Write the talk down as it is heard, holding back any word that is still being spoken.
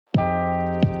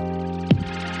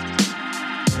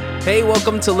Hey,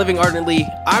 welcome to Living Ardently.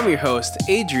 I'm your host,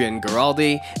 Adrian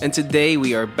Giraldi, and today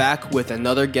we are back with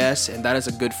another guest, and that is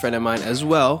a good friend of mine as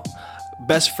well.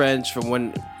 Best friends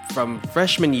from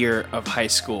freshman year of high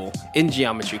school in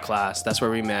geometry class. That's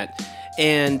where we met,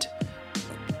 and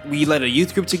we led a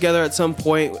youth group together at some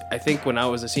point. I think when I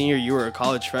was a senior, you were a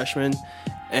college freshman,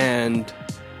 and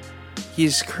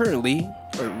he's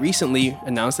recently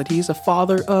announced that he's a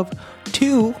father of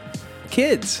 2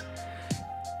 kids.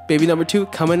 Baby number 2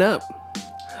 coming up.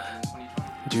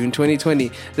 June 2020.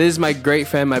 This is my great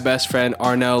friend, my best friend,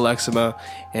 Arnell Lexima,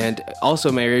 and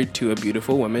also married to a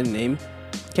beautiful woman named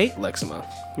Kate Lexima.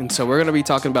 And so we're going to be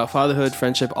talking about fatherhood,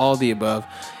 friendship, all the above.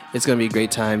 It's going to be a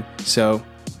great time. So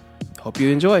hope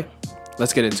you enjoy.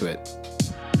 Let's get into it.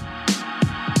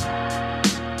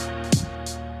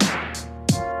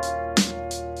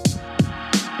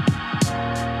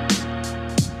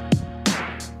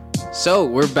 So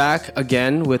we're back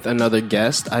again with another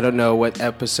guest. I don't know what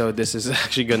episode this is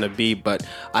actually going to be, but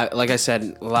like I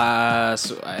said if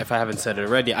I haven't said it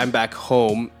already, I'm back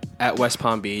home at West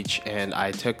Palm Beach, and I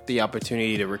took the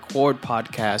opportunity to record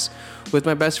podcasts with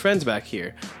my best friends back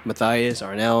here, Matthias,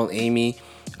 Arnell, Amy.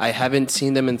 I haven't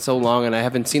seen them in so long, and I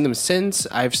haven't seen them since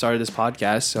I've started this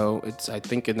podcast, so it's, I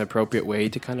think, an appropriate way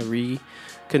to kind of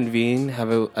reconvene.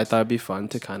 I thought it'd be fun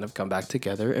to kind of come back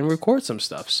together and record some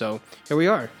stuff, so here we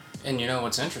are. And you know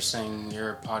what's interesting?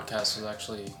 Your podcast has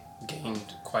actually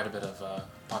gained quite a bit of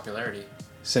popularity.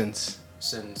 Since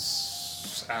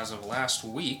as of last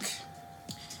week,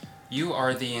 you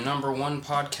are the number 1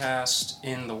 podcast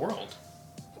in the world.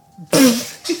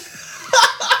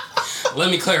 Let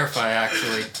me clarify,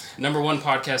 actually. Number 1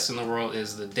 podcast in the world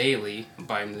is The Daily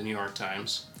by the New York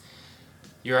Times.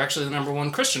 You're actually the number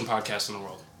 1 Christian podcast in the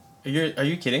world. Are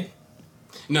you kidding?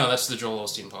 No, that's the Joel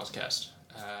Osteen podcast.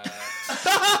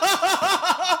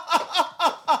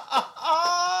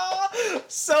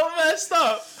 So messed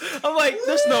up. I'm like,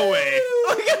 there's no way.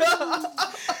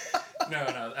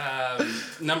 No.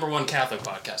 Number 1 Catholic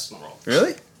podcast in the world.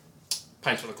 Really?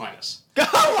 Pints with Aquinas.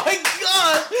 Oh my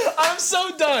god! I'm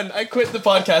so done. I quit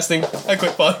podcasting.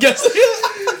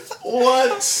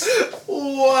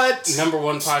 What? Number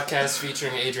 1 podcast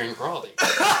featuring Adrian Giraldi.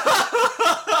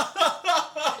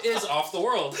 Is Off the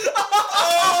World.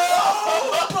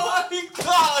 Oh my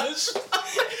gosh!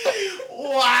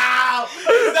 Wow!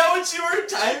 Is that what you were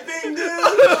typing, dude?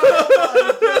 Oh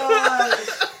my god!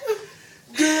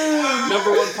 Dude!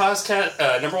 Number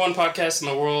one podcast in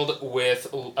the world with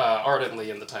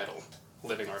Ardently in the title.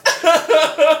 Living Ardently.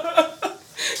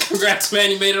 Congrats,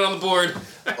 man, you made it on the board.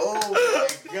 Oh my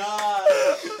god.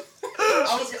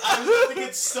 I was about to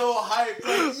get so hyped.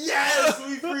 Like, yes,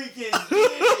 we freaking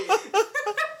did it.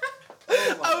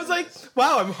 Oh I was like,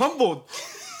 wow, I'm humbled.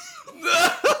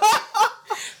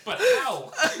 But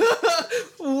how?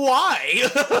 Why?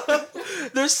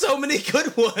 There's so many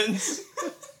good ones.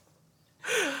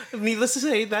 Needless to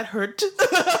say, that hurt.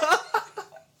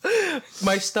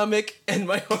 My stomach and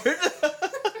my heart.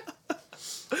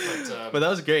 But that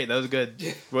was great. That was good.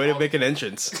 Way to make an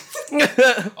entrance.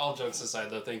 All jokes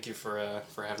aside, though, thank you for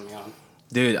having me on.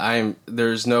 Dude,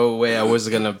 there's no way I was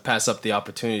gonna pass up the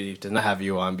opportunity to not have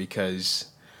you on because,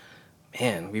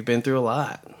 man, we've been through a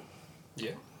lot.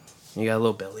 Yeah. You got a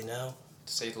little belly now?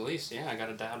 To say the least, yeah. I got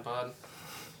a dad bod.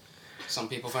 Some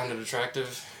people find it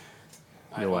attractive.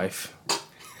 Your wife.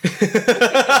 I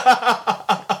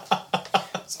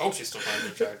hope she still finds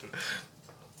it attractive.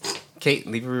 Kate,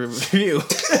 leave a review.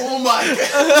 Oh my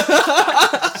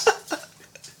god.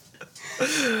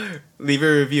 Leave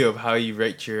a review of how you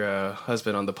rate your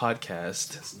husband on the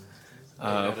podcast. 8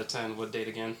 out of 10. What date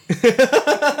again?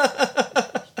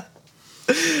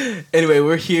 Anyway,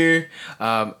 we're here.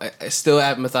 Still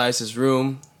at Matthias's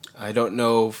room. I don't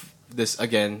know I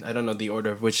don't know the order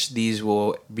of which these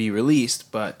will be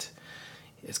released, but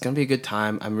it's gonna be a good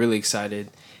time. I'm really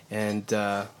excited, and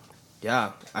like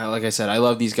I said, I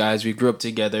love these guys. We grew up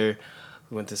together.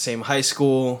 We went to the same high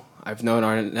school. I've known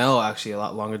Arnell actually a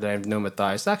lot longer than I've known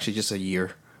Matthias. Actually, just a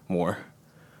year more.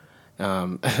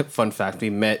 Fun fact, we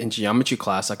met in geometry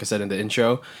class, like I said in the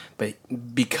intro, but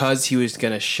because he was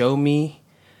going to show me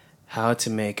how to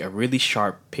make a really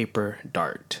sharp paper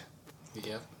dart.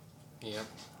 Yep.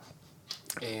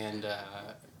 And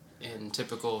in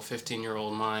typical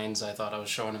 15-year-old minds, I thought I was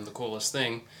showing him the coolest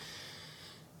thing.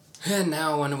 And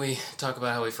now when we talk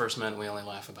about how we first met, we only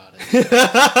laugh about it.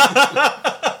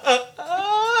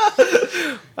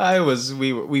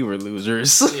 We were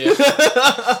losers. Yeah.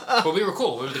 But we were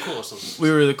cool. We were the coolest losers.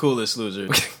 We were the coolest losers.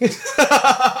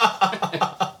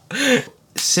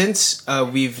 Since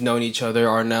we've known each other,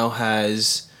 Arnell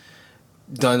has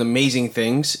done amazing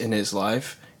things in his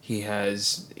life. He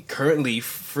has currently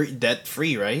debt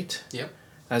free, right? Yep.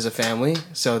 As a family,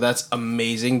 so that's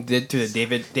amazing. Did through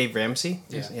the Dave Ramsey,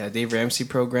 Dave Ramsey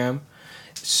program.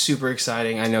 Super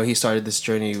exciting. I know he started this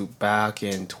journey back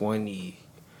in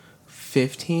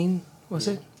 2015. Was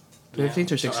it 15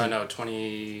 or 16? No,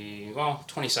 2017.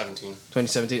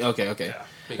 2017. Okay. Yeah,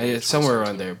 It's somewhere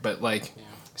around there. But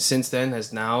since then,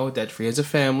 has now debt free as a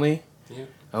family. Yeah.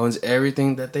 Owns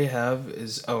everything that they have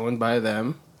is owned by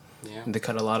them. Yeah. And they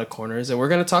cut a lot of corners, and we're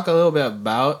gonna talk a little bit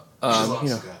about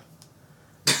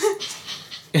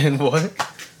and what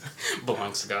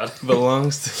belongs to God.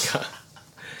 Belongs to God.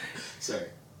 Sorry.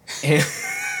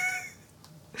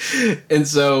 And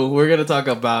so we're gonna talk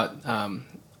about some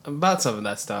of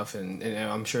that stuff, and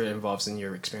I'm sure it involves in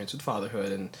your experience with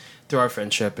fatherhood and through our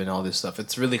friendship and all this stuff.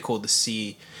 It's really cool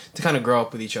to kind of grow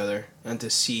up with each other and to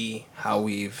see how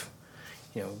we've,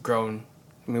 grown.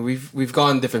 I mean, we've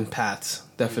gone different paths,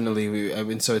 definitely.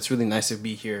 So it's really nice to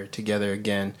be here together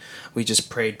again. We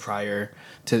just prayed prior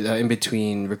to in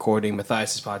between recording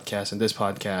Matthias' podcast and this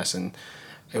podcast, and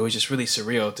it was just really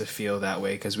surreal to feel that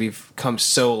way because we've come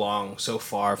so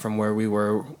far from where we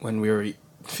were when we were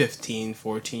 15,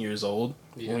 14 years old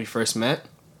when we first met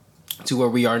to where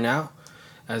we are now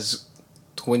as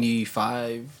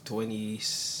 25,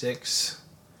 26,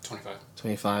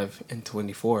 25 and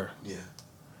 24.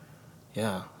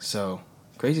 Yeah, so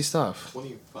crazy stuff.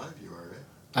 25 you are, right?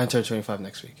 I turn 25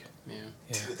 next week. Yeah.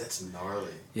 Dude, that's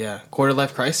gnarly. Yeah, quarter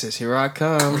life crisis. Here I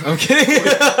come. I'm kidding.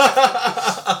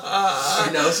 I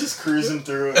know, it's just cruising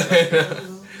through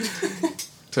it.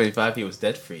 25, he was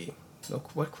debt free. No,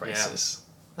 what crisis?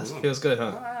 That feels good,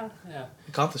 huh? Yeah.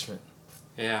 Accomplishment.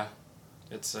 Yeah.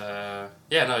 It's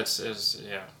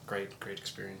great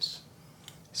experience.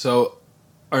 So,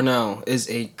 Arnell is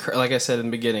like I said in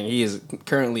the beginning, he is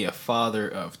currently a father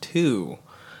of 2.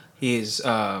 He's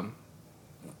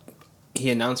he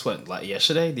announced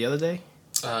yesterday, the other day?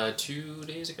 2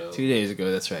 days ago. 2 days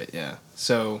ago, that's right. Yeah.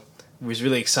 So I was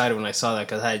really excited when I saw that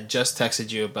because I had just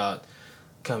texted you about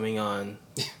coming on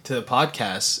to the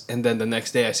podcast, and then the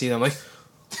next day I see it, I'm like,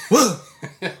 whoa,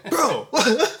 bro.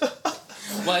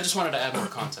 Well, I just wanted to add more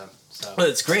content. So. Well,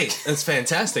 it's great. That's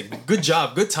fantastic. Good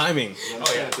job. Good timing. We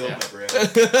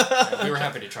were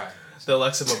happy to try. The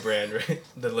Lexima brand, right?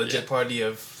 The legit party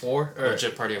of 4?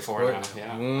 Legit party of 4 now,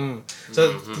 yeah.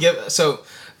 So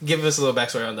give us a little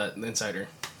backstory on that insider.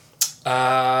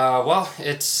 Well,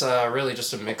 it's really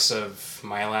just a mix of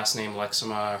my last name,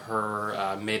 Lexima,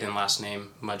 her maiden last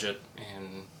name, Mudgett,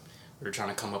 and we were trying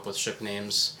to come up with ship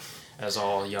names, as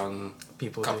all young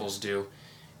couples do.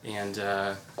 And,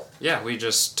 we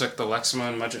just took the Lexima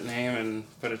and Mudgett name and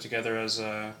put it together as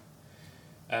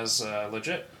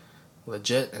legit.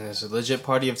 Legit, and this legit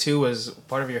party of 2 was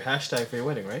part of your hashtag for your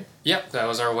wedding, right? Yep, that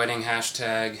was our wedding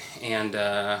hashtag, and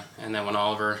then when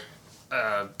Oliver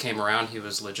came around, he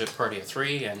was legit party of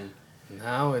 3, and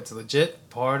now it's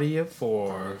legit party of 4.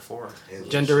 Party of 4.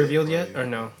 Gender revealed yet, or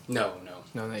no? No,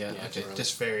 not yet. Yeah, okay,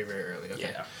 just very, very early.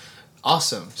 Okay, yeah.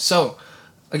 Awesome. So,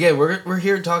 again, we're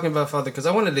here talking about father because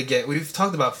I wanted to we've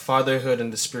talked about fatherhood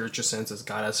in the spiritual sense as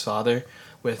God as Father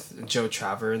with Joe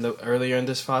Traver earlier in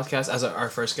this podcast as our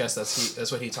first guest.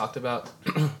 That's what he talked about.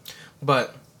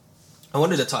 But I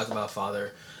wanted to talk about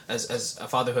father as a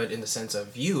fatherhood in the sense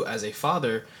of you as a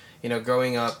father,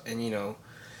 growing up and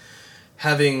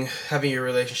having your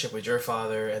relationship with your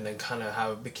father, and then kind of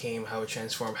how it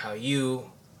transformed how you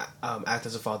act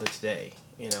as a father today.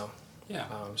 Yeah.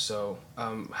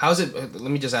 How's it?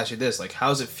 Let me just ask you this: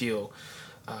 how's it feel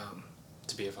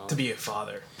to be a father? To be a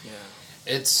father, yeah.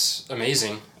 It's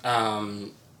amazing.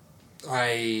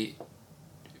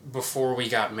 Before we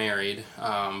got married,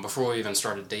 before we even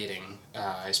started dating,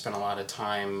 I spent a lot of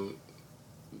time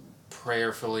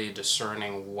prayerfully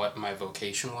discerning what my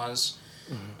vocation was.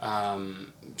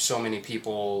 Mm-hmm. So many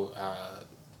people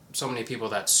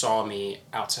that saw me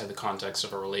outside the context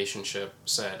of a relationship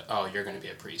said, "Oh, you're going to be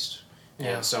a priest."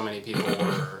 Yeah. And so many people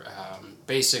were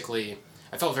basically.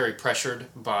 I felt very pressured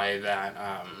by that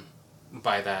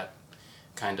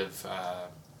kind of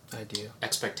idea,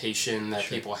 expectation that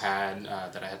people had,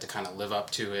 that I had to kind of live up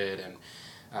to it, and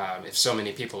if so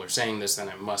many people are saying this, then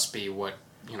it must be what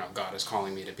God is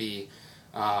calling me to be.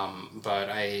 But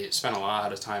I spent a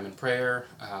lot of time in prayer,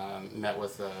 met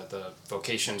with the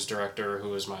vocations director, who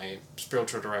was my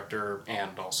spiritual director,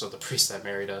 and also the priest that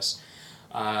married us,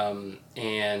 and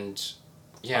then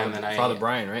Father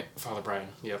Brian, right? Father Brian,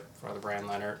 yep, Father Brian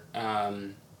Leonard.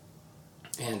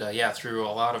 Through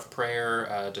a lot of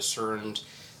prayer, discerned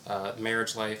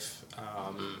marriage life,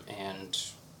 and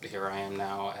here I am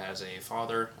now as a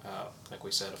father, like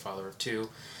we said, a father of 2.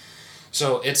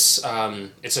 So it's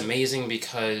amazing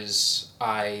because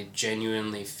I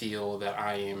genuinely feel that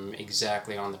I am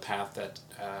exactly on the path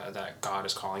that God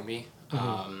is calling me,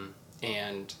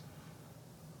 and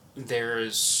there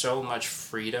is so much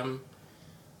freedom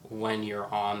when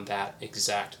you're on that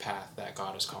exact path that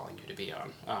God is calling you to be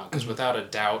on. Because without a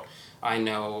doubt, I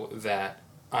know that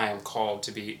I am called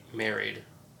to be married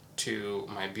to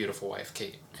my beautiful wife,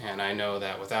 Kate. And I know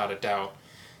that without a doubt,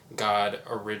 God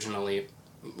originally,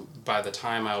 by the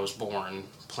time I was born,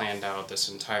 planned out this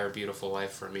entire beautiful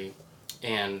life for me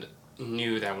and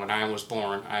knew that when I was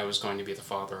born, I was going to be the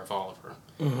father of Oliver.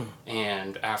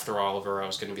 And after Oliver, I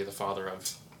was going to be the father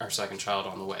of our second child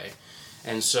on the way.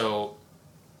 And so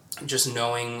just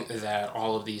knowing that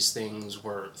all of these things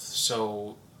were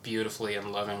so beautifully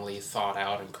and lovingly thought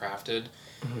out and crafted,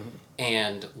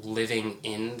 and living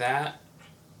in that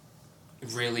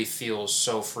really feels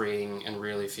so freeing, and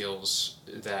really feels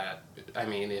that, I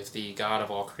mean, if the God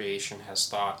of all creation has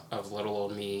thought of little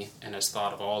old me and has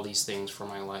thought of all these things for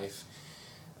my life,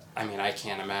 I mean, I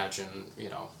can't imagine,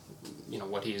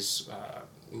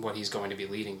 what he's going to be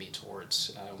leading me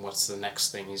towards, what's the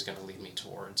next thing he's going to lead me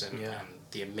towards, and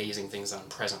the amazing things that I'm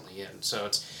presently in. So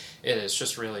it is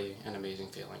just really an amazing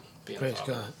feeling being a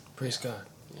father. Praise God.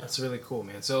 Yeah. That's really cool,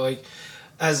 man. So like,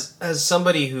 as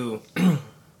somebody who you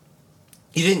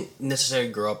didn't necessarily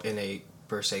grow up in a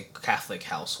per se Catholic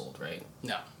household, right?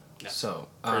 No. So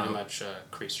pretty much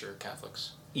Creaster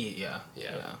Catholics. Yeah.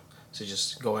 So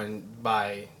just going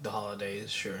by the holidays,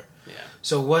 sure. Yeah.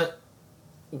 So what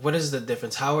is the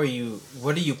difference?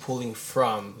 What are you pulling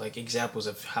from, like, examples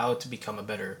of how to become a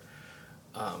better,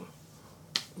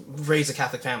 raise a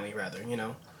Catholic family, rather,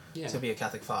 to be a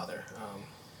Catholic father?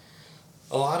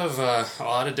 A lot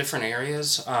of different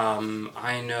areas.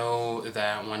 I know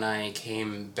that when I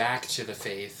came back to the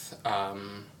faith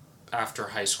after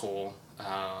high school,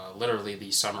 literally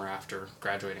the summer after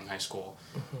graduating high school,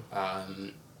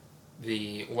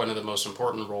 one of the most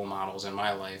important role models in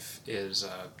my life is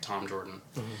Tom Jordan,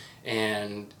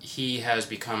 and he has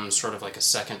become sort of like a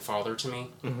second father to me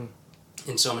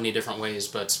in so many different ways,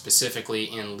 but specifically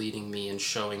in leading me and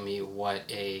showing me what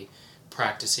a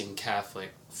practicing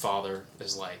Catholic father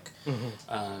is like,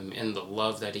 in the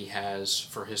love that he has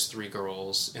for his 3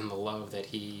 girls, in the love that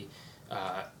he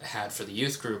had for the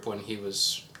youth group when he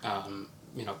was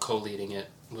co-leading it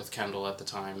with Kendall at the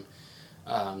time.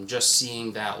 Just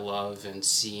seeing that love and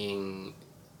seeing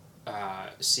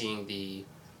the,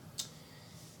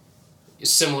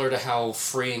 similar to how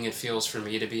freeing it feels for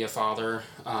me to be a father,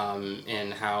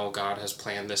 and how God has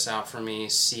planned this out for me,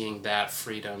 seeing that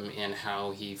freedom in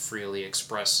how he freely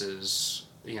expresses,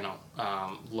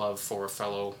 love for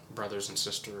fellow brothers and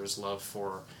sisters, love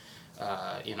for,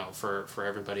 for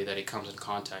everybody that he comes in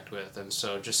contact with. And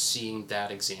so just seeing that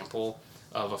example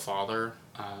of a father,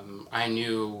 I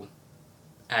knew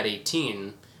at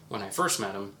 18, when I first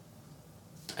met him,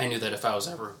 I knew that if I was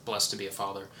ever blessed to be a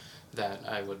father, that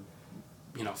I would,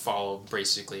 follow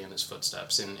basically in his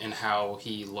footsteps, in how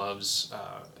he loves,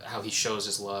 how he shows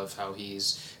his love, how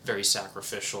he's very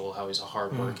sacrificial, how he's a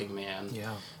hardworking man.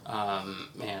 Yeah.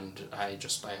 And I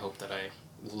hope that I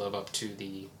live up to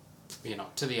the,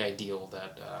 to the ideal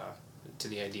that, to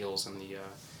the ideals and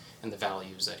the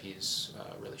values that he's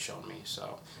really shown me.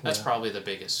 So that's probably the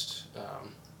biggest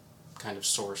kind of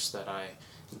source that I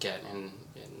get in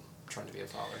trying to be a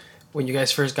father. When you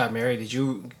guys first got married, did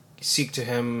you seek to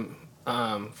him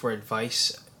for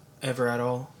advice ever at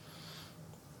all?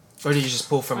 Or did you just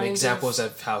pull from examples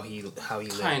of how he lived?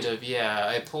 Kind of, yeah.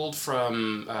 I pulled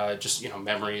from just,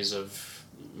 memories of,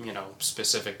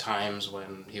 specific times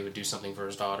when he would do something for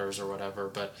his daughters or whatever.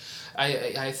 But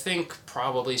I think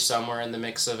probably somewhere in the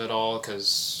mix of it all,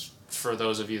 because for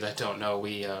those of you that don't know,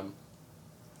 we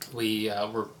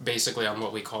were basically on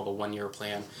what we call the 1-year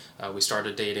plan. We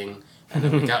started dating, and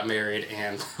then we got married,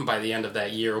 and by the end of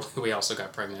that year, we also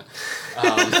got pregnant.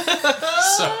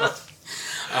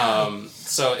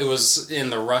 So it was in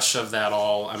the rush of that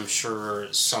all. I'm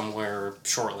sure somewhere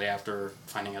shortly after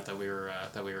finding out that we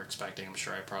were expecting, I'm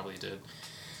sure I probably did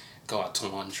go out to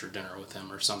lunch or dinner with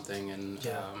him or something, and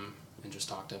just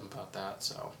talk to him about that.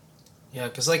 So yeah,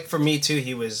 because like for me too,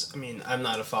 he was. I mean, I'm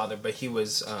not a father, but he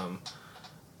was.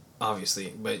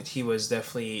 Obviously, but he was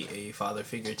definitely a father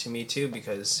figure to me too,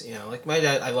 because like my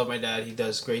dad, I love my dad. He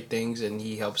does great things and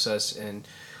he helps us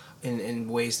in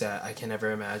ways that I can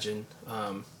never imagine.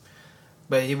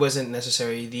 But he wasn't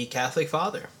necessarily the Catholic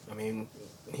father. I mean,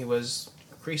 he was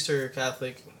priester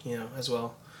Catholic, as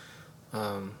well.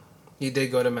 He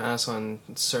did go to mass on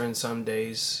some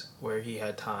days where he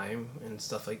had time and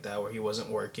stuff like that, where he wasn't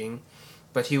working,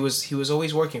 but he was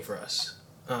always working for us.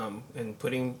 and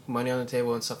putting money on the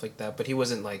table and stuff like that. But he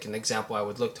wasn't like an example I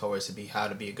would look towards to be how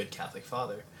to be a good Catholic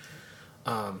father.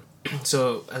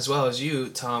 So as well as you,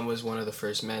 Tom was one of the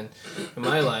first men in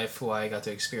my life who I got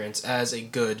to experience as a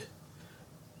good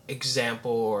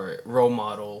example or role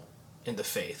model in the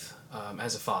faith,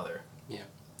 as a father. Yeah.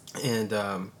 And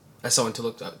as someone to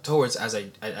look up towards as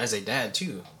a dad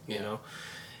too, you know.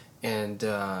 And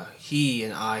he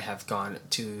and I have gone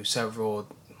to several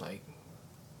like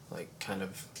kind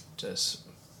of just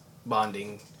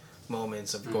bonding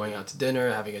moments of going out to dinner,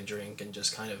 having a drink, and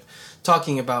just kind of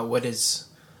talking about what is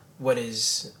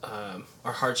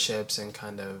our hardships, and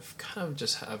kind of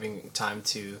just having time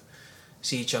to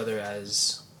see each other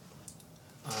as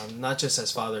not just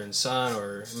as father and son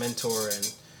or mentor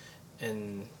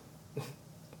and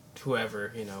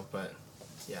whoever, you know, but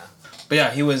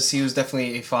yeah, he was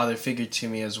definitely a father figure to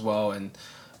me as well, and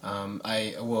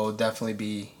I will definitely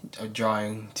be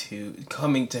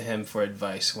coming to him for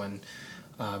advice when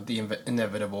the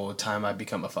inevitable time I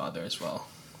become a father as well,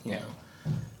 you know.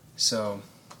 So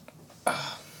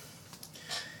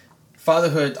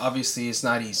fatherhood obviously is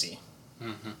not easy,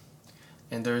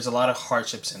 and there's a lot of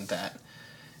hardships in that.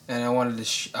 And I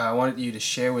wanted you to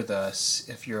share with us,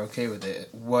 if you're okay with it,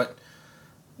 what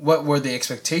were the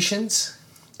expectations,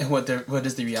 and what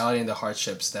is the reality and the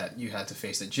hardships that you had to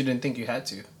face that you didn't think you had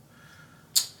to,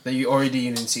 that you already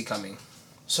didn't see coming.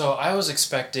 So I was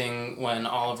expecting when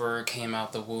Oliver came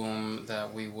out the womb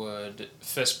that we would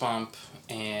fist bump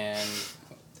and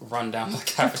run down the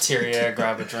cafeteria,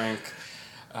 grab a drink.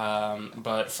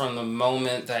 But from the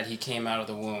moment that he came out of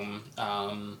the womb,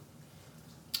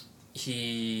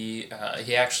 he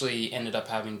actually ended up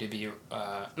having to be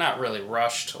not really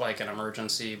rushed like an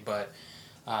emergency, but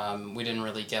we didn't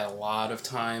really get a lot of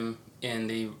time in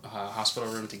the hospital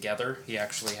room together. He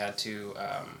actually had to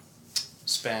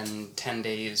spend 10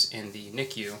 days in the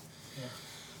NICU.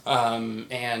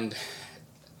 And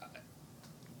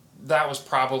that was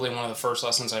probably one of the first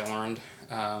lessons I learned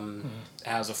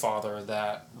as a father,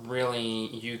 that really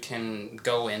you can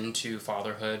go into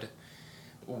fatherhood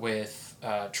with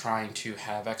trying to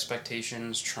have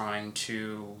expectations, trying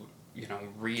to, you know,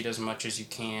 read as much as you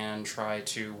can, try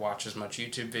to watch as much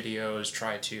YouTube videos,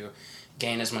 try to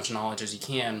gain as much knowledge as you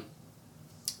can.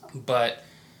 But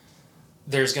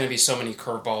there's going to be so many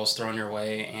curveballs thrown your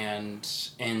way, and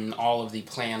in all of the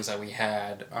plans that we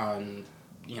had on,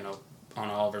 you know, on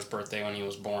Oliver's birthday when he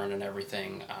was born and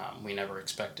everything, we never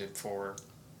expected for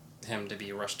him to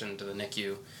be rushed into the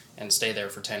NICU and stay there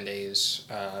for 10 days.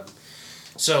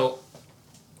 So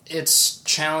it's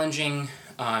challenging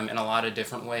in a lot of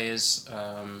different ways.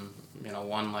 You know,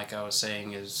 one, like I was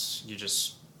saying, is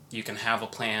you can have a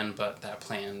plan, but that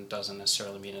plan doesn't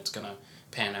necessarily mean it's going to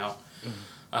pan out.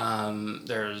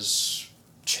 There's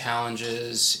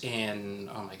challenges in,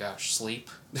 oh my gosh, sleep.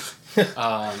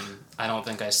 I don't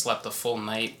think I slept a full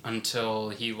night until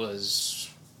he was,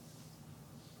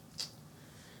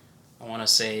 I want to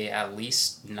say, at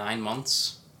least 9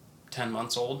 months, 10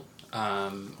 months old.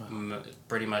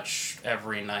 Pretty much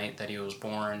every night that he was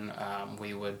born,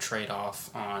 we would trade off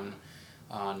on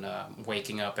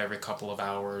waking up every couple of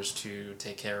hours to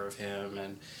take care of him,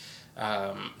 and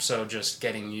so just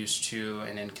getting used to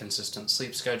an inconsistent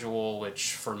sleep schedule,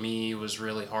 which for me was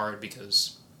really hard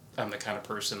because I'm the kind of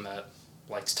person that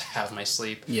likes to have my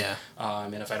sleep. Yeah.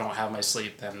 And if I don't have my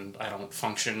sleep, then I don't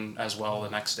function as well the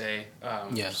next day.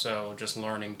 So just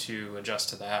learning to adjust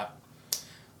to that.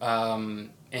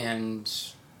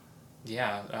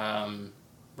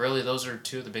 Really those are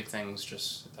two of the big things,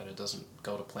 just that it doesn't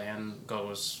go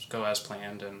as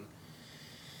planned, and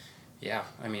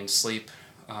I mean, sleep,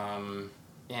 and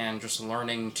just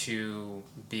learning to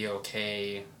be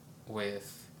okay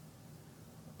with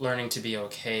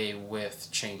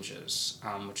changes,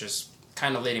 which is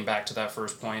kind of leading back to that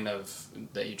first point of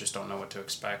that you just don't know what to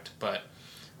expect. But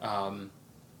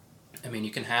I mean,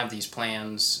 you can have these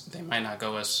plans, they might not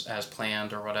go as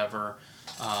planned or whatever,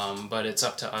 but it's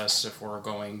up to us if we're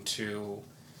going to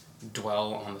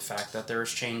dwell on the fact that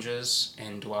there's changes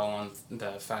and dwell on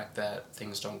the fact that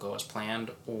things don't go as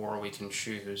planned, or we can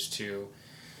choose to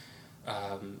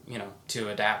to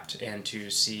adapt and to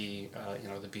see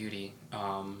the beauty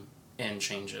in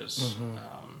changes.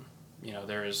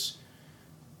 There's,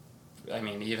 I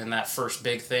mean, even that first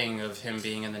big thing of him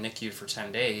being in the NICU for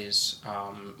 10 days,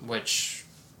 which,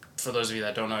 for those of you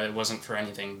that don't know, it wasn't for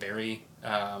anything very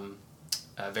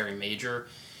major.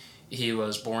 He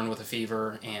was born with a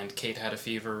fever, and Kate had a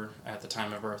fever at the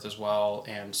time of birth as well,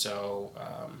 and so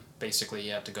basically he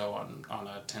had to go on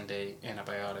a 10-day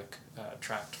antibiotic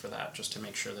tract for that, just to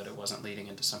make sure that it wasn't leading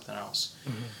into something else.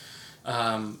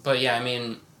 But yeah, I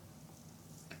mean,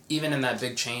 even in that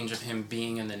big change of him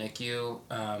being in the NICU,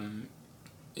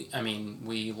 I mean,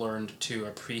 we learned to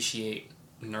appreciate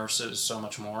nurses so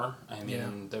much more. I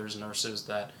mean, there's nurses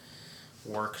that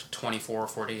work 24,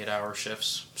 48-hour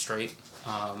shifts straight.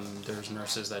 There's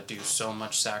nurses that do so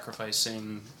much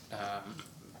sacrificing,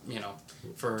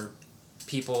 for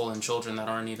people and children that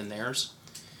aren't even theirs.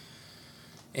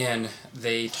 And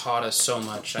they taught us so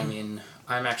much. I mean,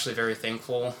 I'm actually very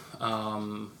thankful.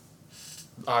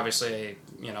 Obviously,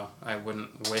 I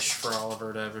wouldn't wish for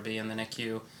Oliver to ever be in the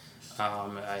NICU.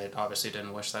 I obviously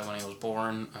didn't wish that when he was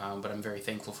born, but I'm very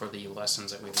thankful for the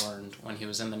lessons that we learned when he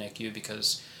was in the NICU,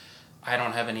 because I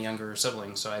don't have any younger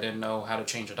siblings, so I didn't know how to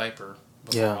change a diaper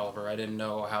before Oliver. I didn't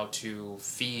know how to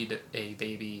feed a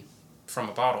baby from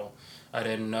a bottle. I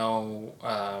didn't know,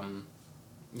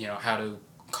 how to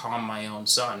calm my own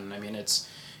son. I mean, it's,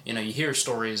 you hear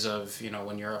stories of,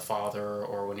 when you're a father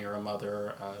or when you're a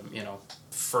mother,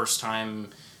 first time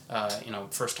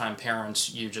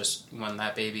parents, when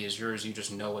that baby is yours, you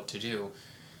just know what to do.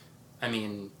 I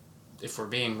mean, if we're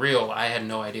being real, I had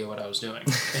no idea what I was doing.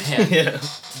 And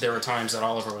there were times that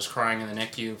Oliver was crying in the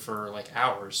NICU for like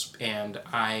hours, and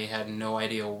I had no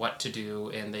idea what to do,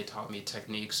 and they taught me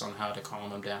techniques on how to calm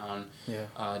him down,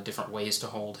 different ways to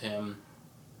hold him,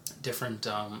 different,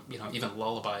 even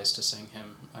lullabies to sing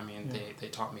him. I mean, they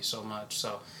taught me so much.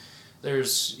 So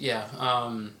there's,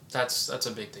 that's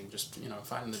a big thing, just,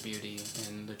 finding the beauty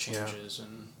in the changes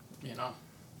and,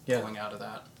 going out of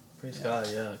that. Praise God,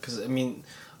 yeah. Because, I mean,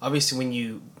 obviously when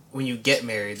you get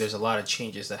married, there's a lot of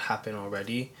changes that happen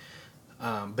already.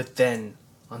 But then,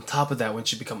 on top of that,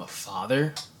 once you become a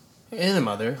father and a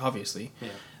mother, obviously,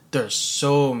 there's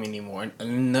so many more, a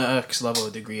next level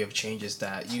degree of changes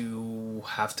that you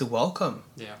have to welcome.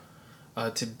 Yeah.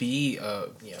 To be,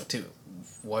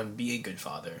 be a good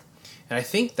father. And I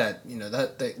think that,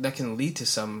 that can lead to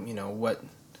some, what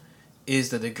is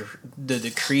the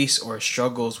decrease or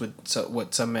struggles with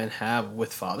what some men have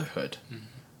with fatherhood,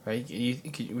 right?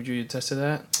 Would you attest to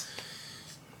that?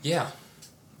 Yeah.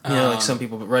 Like some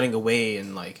people running away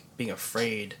and like being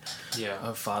afraid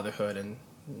of fatherhood, and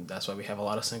that's why we have a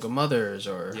lot of single mothers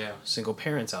or single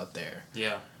parents out there.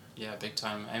 Yeah, big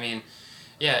time. I mean,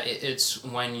 it's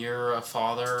when you're a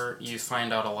father, you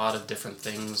find out a lot of different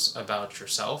things about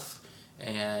yourself.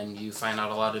 And you find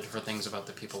out a lot of different things about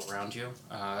the people around you.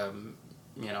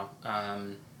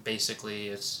 Basically,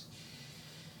 it's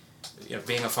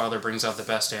being a father brings out the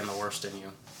best and the worst in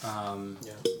you.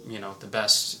 The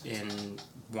best in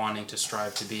wanting to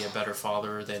strive to be a better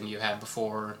father than you had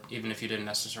before, even if you didn't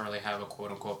necessarily have a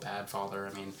quote-unquote bad father.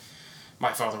 I mean,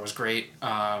 my father was great,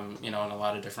 in a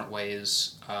lot of different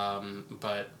ways,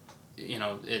 but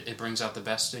it brings out the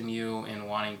best in you in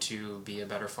wanting to be a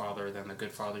better father than the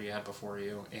good father you had before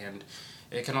you. And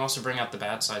it can also bring out the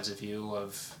bad sides of you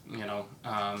of,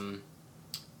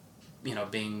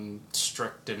 being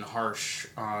strict and harsh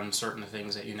on certain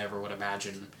things that you never would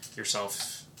imagine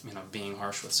yourself, being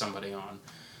harsh with somebody on,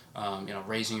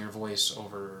 raising your voice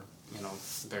over,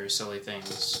 very silly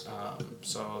things.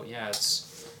 So yeah,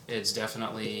 it's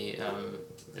definitely,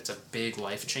 it's a big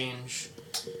life change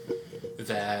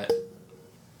that,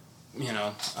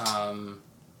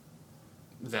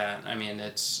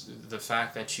 it's the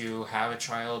fact that you have a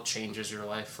child changes your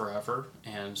life forever,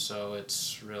 and so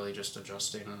it's really just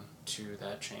adjusting to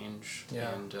that change,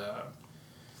 and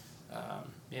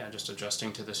just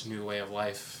adjusting to this new way of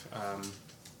life,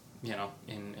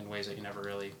 in ways that you never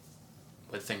really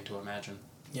would think to imagine.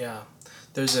 Yeah,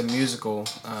 there's a musical.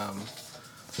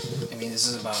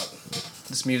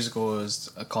 This musical is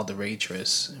called The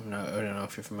Waitress. I don't know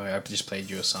if you're familiar. I just played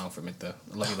you a song from it, the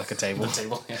Love You Like a Table. The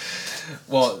Table, yeah.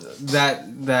 Well,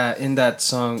 that in that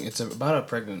song, it's about a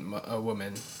pregnant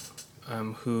woman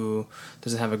who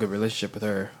doesn't have a good relationship with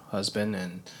her husband,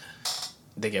 and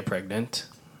they get pregnant.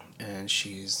 And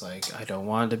she's like, I don't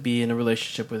want to be in a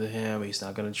relationship with him. He's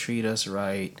not going to treat us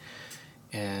right.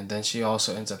 And then she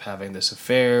also ends up having this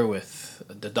affair with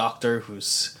the doctor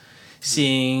who's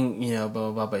seeing, blah,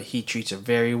 blah, blah, but he treats her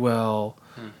very well.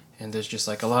 And there's just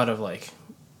like a lot of like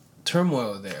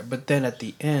turmoil there. But then at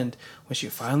the end, when she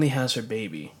finally has her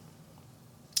baby,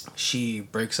 she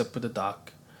breaks up with the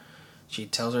doc. She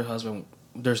tells her husband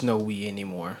there's no we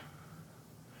anymore.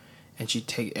 And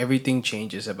everything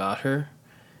changes about her.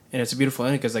 And it's a beautiful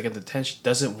ending because like at the end, she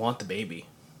doesn't want the baby.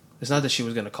 It's not that she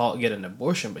was going to get an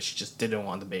abortion, but she just didn't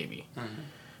want the baby.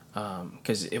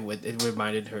 Because it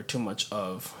reminded her too much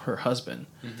of her husband.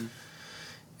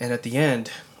 And at the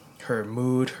end, her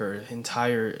mood, her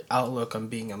entire outlook on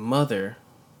being a mother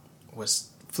was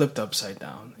flipped upside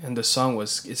down, and the song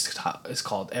it's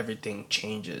called "Everything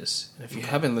Changes." And if you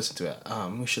haven't listened to it,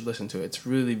 we should listen to it. It's a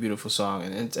really beautiful song,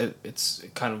 and it's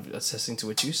kind of assessing to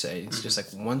what you say. It's just like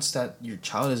once that your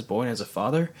child is born as a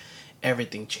father,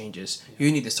 everything changes.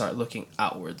 You need to start looking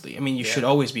outwardly. I mean, you should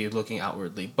always be looking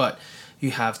outwardly, but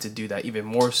you have to do that even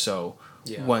more so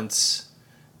once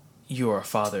you're a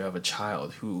father of a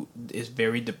child who is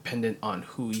very dependent on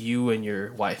who you and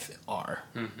your wife are.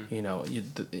 You know,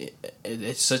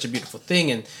 it's such a beautiful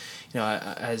thing, and you know,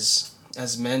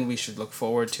 as men, we should look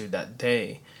forward to that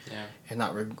day, and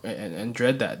not and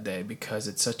dread that day, because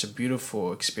it's such a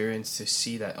beautiful experience to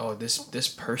see that this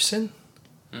person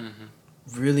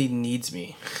really needs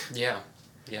me.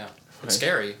 It's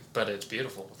scary, but it's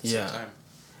beautiful at the same time.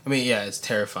 I mean, it's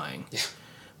terrifying.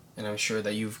 And I'm sure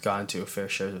that you've gone to a fair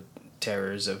share of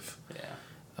terrors of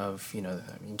you know,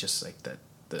 I mean, just like that,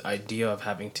 the idea of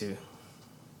having to.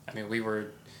 I mean,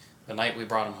 the night we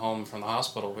brought him home from the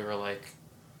hospital, we were like,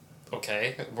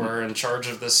 okay, we're in charge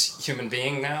of this human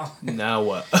being now. Now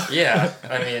what?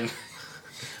 I mean,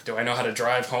 do I know how to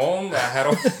drive home?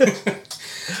 How do?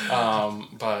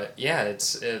 But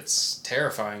it's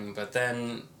terrifying. But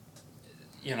then,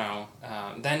 you know,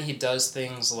 then he does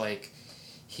things like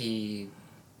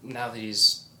now that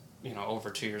he's, you know, over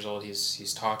 2 years old,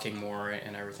 he's talking more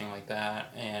and everything like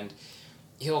that, and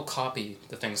he'll copy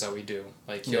the things that we do.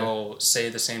 Like, he'll say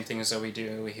the same things that we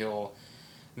do. He'll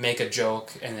make a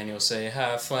joke, and then he'll say,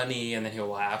 "Ha, funny," and then he'll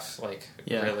laugh, like,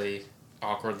 really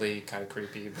awkwardly, kind of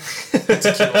creepy, but it's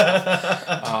a cute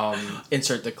laugh.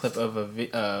 Insert the clip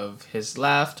of his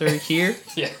laughter here.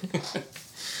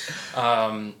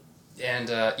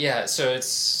 So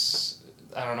it's,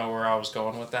 I don't know where I was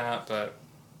going with that, but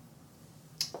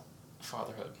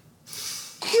fatherhood.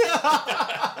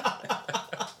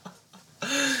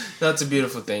 That's a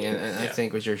beautiful thing, and I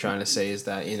think what you're trying to say is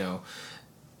that, you know,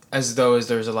 as though as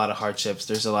there's a lot of hardships,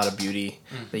 there's a lot of beauty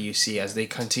that you see as they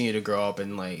continue to grow up,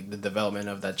 and like the development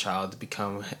of that child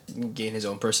to gain his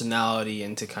own personality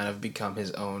and to kind of become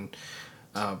his own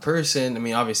person. I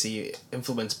mean, obviously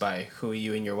influenced by who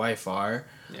you and your wife are.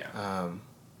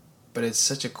 But it's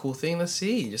such a cool thing to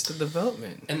see, just the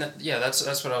development. And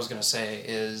that's what I was gonna say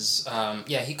is,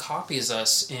 he copies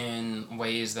us in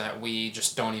ways that we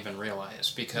just don't even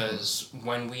realize, because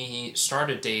when we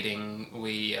started dating,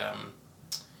 we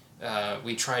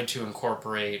tried to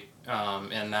incorporate,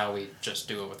 and now we just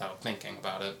do it without thinking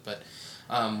about it, but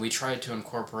we tried to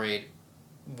incorporate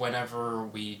whenever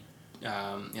we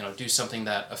do something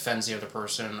that offends the other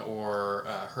person or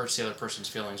hurts the other person's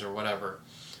feelings or whatever.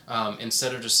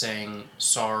 Instead of just saying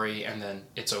sorry and then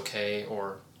it's okay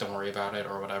or don't worry about it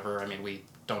or whatever. I mean, we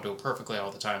don't do it perfectly all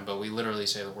the time, but we literally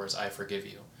say the words, "I forgive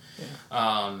you."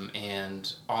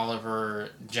 And Oliver,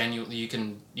 genuinely, you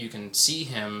can see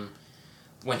him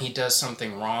when he does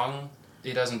something wrong.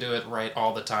 He doesn't do it right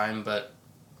all the time, but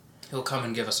he'll come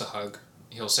and give us a hug.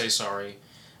 He'll say sorry.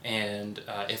 And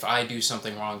if I do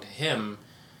something wrong to him,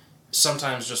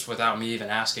 sometimes just without me even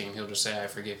asking him, he'll just say, "I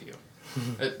forgive you."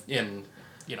 In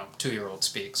 2-year-old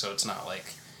speak, so it's not like,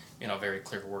 very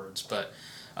clear words, but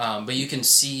you can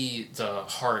see the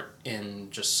heart in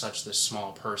just such this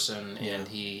small person, and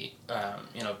he,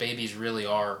 babies really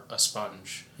are a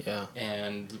sponge.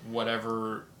 And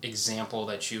whatever example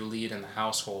that you lead in the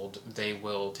household, they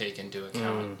will take into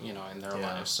account, in their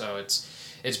lives. So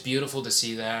it's beautiful to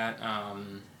see that.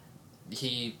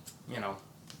 He,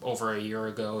 over a year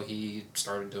ago, he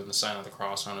started doing the sign of the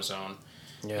cross on his own.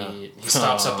 He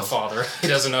stops at the Father. He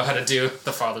doesn't know how to do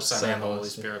the Father, Son, and the Holy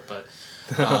Spirit, but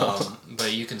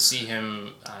you can see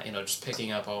him, just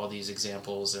picking up all these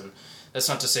examples, and that's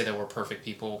not to say that we're perfect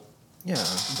people,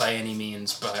 by any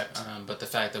means, but the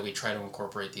fact that we try to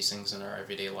incorporate these things in our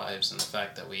everyday lives, and the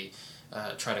fact that we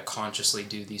try to consciously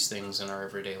do these things in our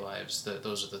everyday lives,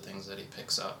 those are the things that he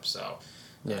picks up. So.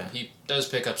 He does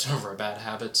pick up some of our bad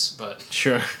habits, but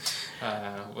sure.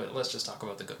 Let's just talk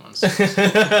about the good ones.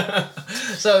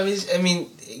 So I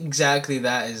mean, exactly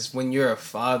that is when you're a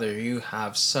father, you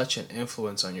have such an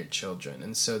influence on your children,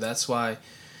 and so that's why.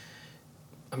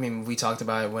 I mean, we talked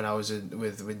about it when I was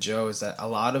with Joe. Is that a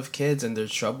lot of kids and their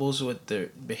troubles with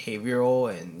their behavioral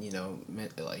and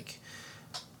like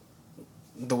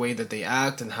the way that they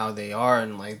act and how they are,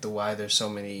 and like why there's so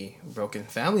many broken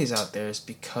families out there is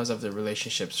because of the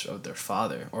relationships of their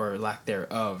father, or lack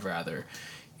thereof rather.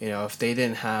 If they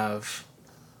didn't have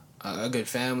a good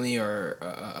family or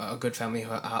a good family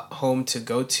home to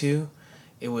go to,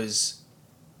 it was,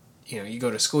 you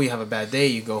go to school, you have a bad day,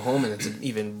 you go home and it's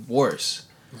even worse.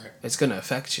 Right. It's gonna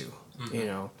affect you,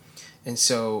 And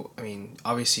so, I mean,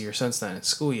 obviously your son's not in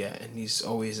school yet, and he's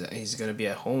gonna be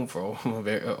at home for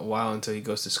a while until he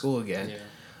goes to school again.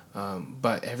 Yeah.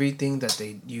 But everything that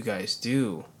you guys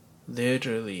do,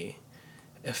 literally,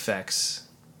 affects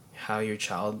how your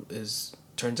child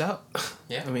turns out.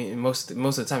 Yeah. I mean, most of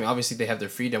the time, obviously they have their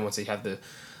freedom once they have the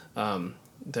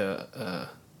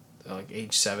like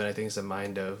age 7. I think is the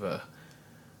mind of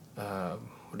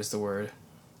what is the word?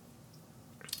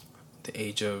 The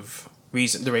age of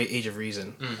reason. The age of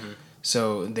reason. Mm-hmm.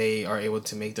 So they are able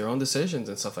to make their own decisions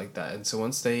and stuff like that. And so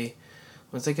once they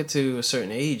get to a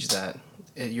certain age,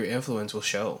 your influence will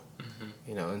show.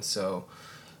 Mm-hmm. And so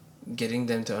getting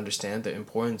them to understand the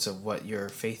importance of what your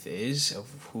faith is,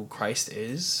 of who Christ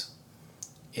is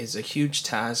a huge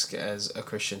task as a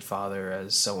Christian father,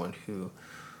 as someone who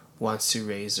wants to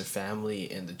raise their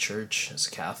family in the church, as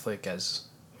a Catholic,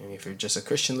 if you're just a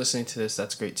Christian listening to this,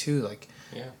 that's great too. Like,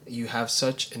 yeah, you have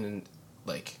such an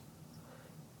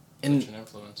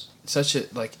influence, such a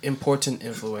important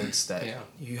influence that yeah.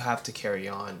 you have to carry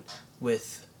on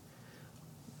with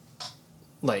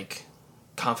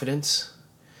confidence.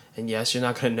 And yes, you're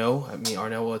not gonna know. I mean,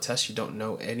 Arnell will attest, you don't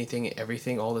know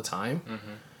everything all the time.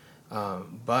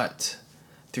 Mm-hmm. But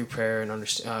through prayer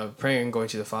and praying and going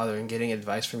to the Father and getting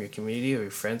advice from your community or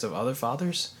your friends of other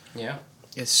fathers, yeah,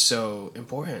 it's so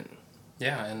important.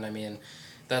 Yeah, and I mean,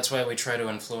 that's why we try to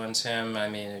influence him. I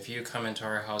mean, if you come into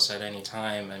our house at any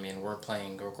time, I mean, we're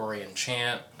playing Gregorian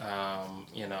chant.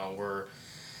 We're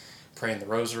praying the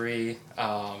Rosary.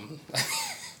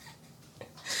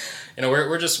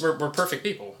 We're perfect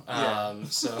people.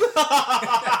 So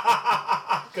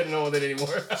Couldn't know it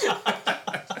anymore.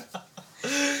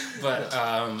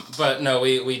 But no,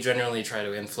 we generally try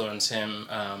to influence him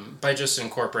by just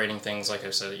incorporating things, like I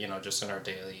said, just in our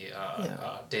daily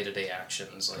day-to-day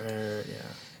actions.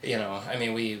 I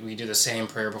mean, we do the same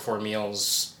prayer before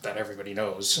meals that everybody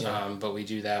knows, but we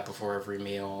do that before every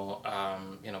meal.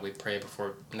 We pray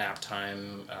before nap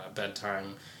time,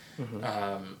 bedtime.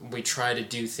 Mm-hmm. We try to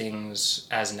do things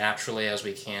as naturally as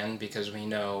we can, because we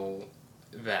know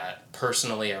that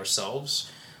personally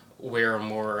ourselves, we're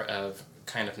more of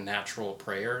kind of natural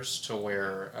prayers, to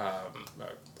where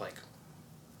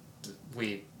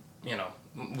we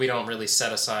don't really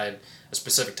set aside a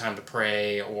specific time to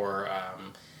pray, or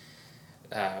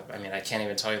I mean, I can't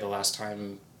even tell you the last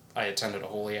time I attended a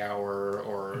holy hour,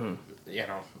 or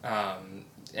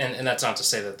and that's not to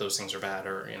say that those things are bad,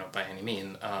 or by any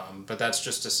mean, but that's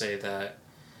just to say that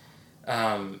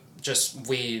just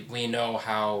we know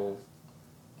how,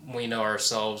 we know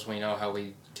ourselves, we know how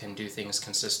we can do things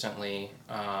consistently,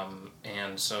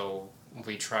 and so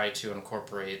we try to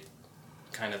incorporate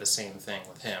kind of the same thing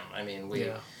with him. I mean,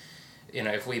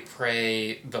 if we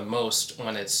pray the most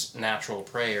when it's natural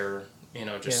prayer,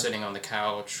 sitting on the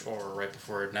couch or right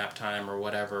before nap time or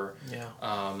whatever,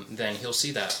 then he'll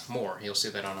see that more. He'll see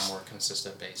that on a more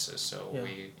consistent basis. So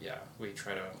we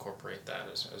try to incorporate that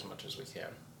as much as we can.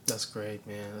 That's great,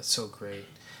 man. That's so great.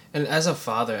 And as a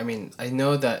father, I mean, I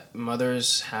know that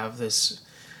mothers have this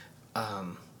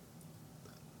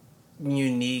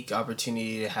unique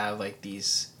opportunity to have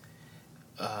these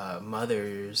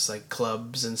mothers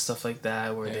clubs and stuff like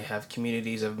that, where they have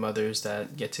communities of mothers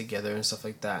that get together and stuff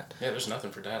like that. Yeah, there's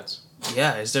nothing for dads.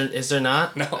 Yeah, is there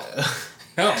not? No,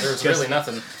 there's really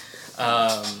nothing.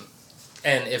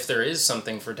 And if there is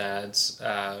something for dads,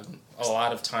 a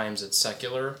lot of times it's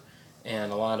secular,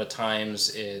 and a lot of times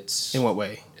it's... In what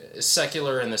way?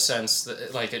 Secular in the sense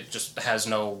that it just has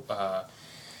no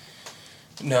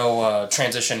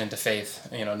transition into faith,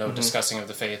 no discussing of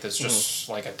the faith. It's just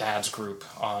like a dad's group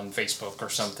on Facebook or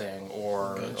something,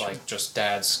 or just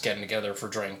dads getting together for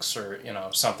drinks or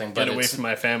something. But get away from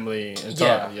my family and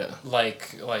talk.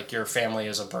 Like your family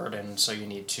is a burden, so you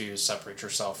need to separate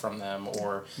yourself from them,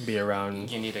 or be around.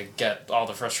 You need to get all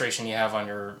the frustration you have on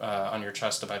your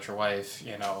chest about your wife.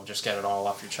 Just get it all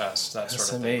off your chest. That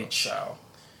sort of thing. So,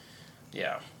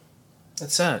 yeah,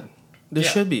 that's sad. There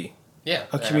should be. Yeah,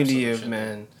 a community of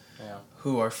men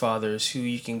who are fathers who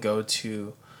you can go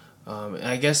to. And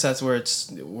I guess that's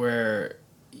where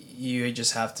you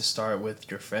just have to start with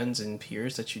your friends and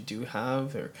peers that you do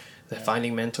have, or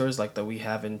finding mentors like that we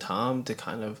have in Tom to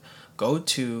kind of go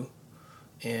to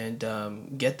and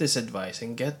get this advice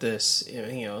and get this,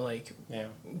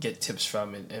 get tips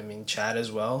from it. I mean, Chad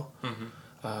as well.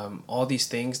 Mm-hmm. All these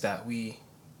things that we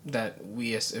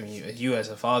as you as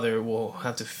a father will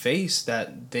have to face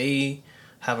that they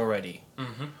have already,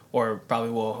 or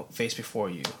probably will face before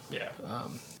you. Yeah.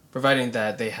 Providing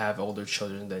that they have older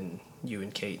children than you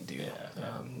and Kate do.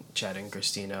 Chad and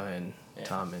Christina and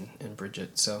Tom and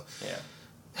Bridget. So. Yeah.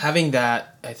 having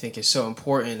that, I think, is so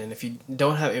important. And if you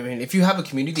don't have, I mean, if you have a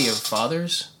community of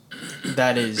fathers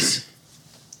that is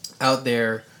out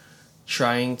there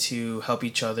trying to help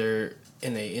each other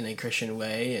in a Christian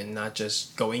way and not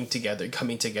just coming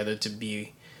together to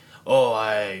be,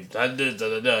 I did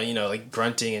like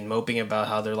grunting and moping about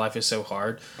how their life is so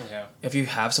hard. Yeah. If you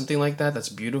have something like that that's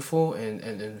beautiful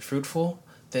and fruitful,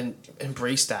 then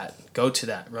embrace that, go to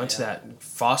that, run to that,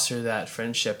 foster that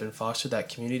friendship and foster that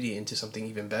community into something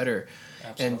even better.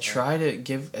 Absolutely. And try to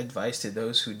give advice to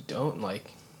those who don't, and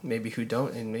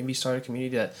maybe start a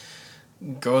community that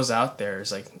goes out there.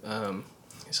 It's like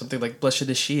something like Blessed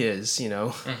is She is,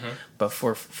 but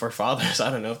for fathers,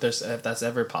 I don't know if that's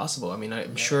ever possible. I mean,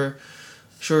 I'm sure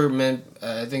men,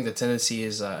 I think the tendency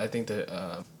is, I think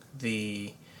that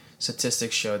the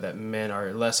statistics show that men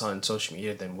are less on social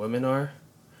media than women are.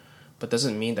 But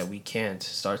doesn't mean that we can't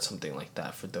start something like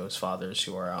that for those fathers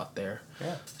who are out there.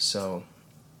 Yeah. So,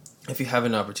 if you have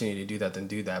an opportunity to do that, then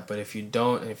do that. But if you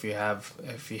don't, if you have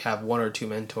one or two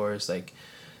mentors, like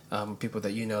people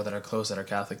that that are close, that are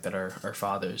Catholic, that are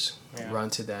fathers, run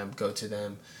to them, go to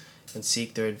them, and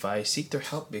seek their advice, seek their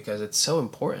help, because it's so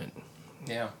important.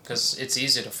 Yeah, because it's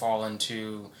easy to fall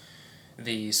into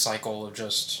the cycle of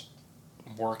just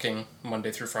working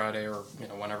Monday through Friday, or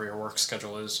whenever your work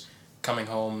schedule is, coming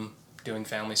home, doing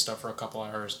family stuff for a couple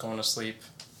hours, going to sleep,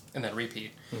 and then repeat,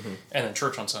 and then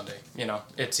church on Sunday.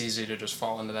 It's easy to just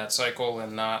fall into that cycle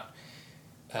and not,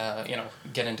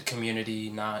 get into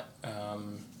community, not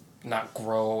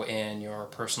grow in your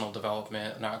personal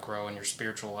development, not grow in your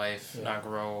spiritual life, not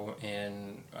grow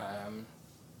in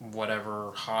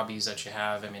whatever hobbies that you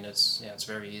have. I mean, it's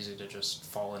very easy to just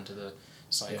fall into the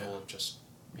cycle of just,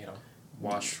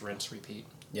 wash, rinse, repeat.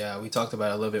 Yeah, we talked about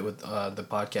it a little bit with the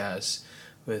podcast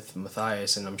with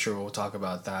Matthias, and I'm sure we'll talk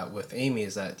about that with Amy,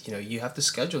 is that, you have to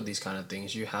schedule these kind of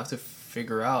things. You have to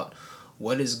figure out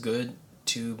what is good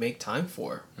to make time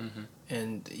for. Mm-hmm.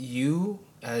 And you,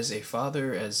 as a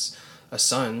father, as a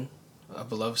son, a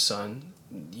beloved son,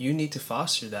 you need to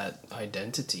foster that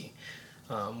identity,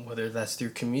 whether that's through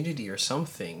community or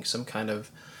something, some kind of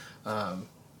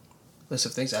list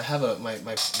of things. I have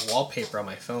my wallpaper on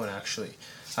my phone, actually.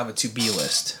 I have a to-be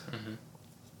list. Mm-hmm.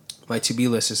 My to-be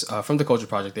list is from the Culture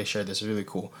Project. They shared this. It's really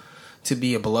cool. To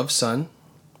be a beloved son.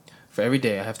 For every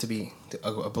day, I have to be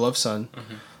a beloved son,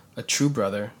 a true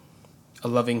brother, a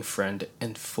loving friend,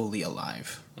 and fully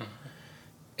alive. Mm-hmm.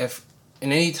 If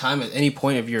in any time, at any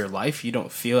point of your life, you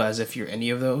don't feel as if you're any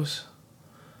of those,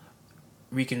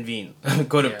 reconvene.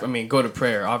 Go to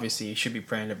prayer. Obviously, you should be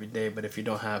praying every day. But if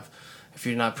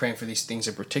you're not praying for these things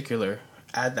in particular,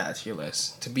 add that to your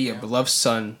list. To be a beloved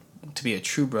son, to be a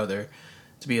true brother,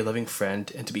 to be a loving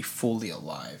friend, and to be fully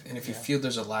alive. And if you feel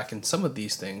there's a lack in some of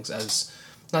these things, as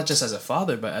not just as a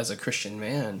father, but as a Christian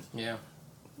man,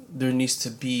 there needs to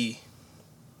be.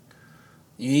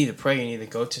 You need to pray. You need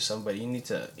to go to somebody. You need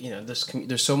to,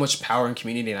 there's so much power in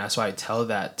community, and that's why I tell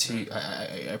that to.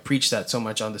 I preach that so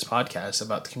much on this podcast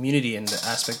about the community and the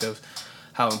aspect of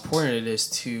how important it is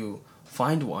to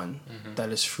find one that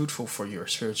is fruitful for your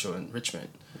spiritual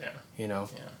enrichment.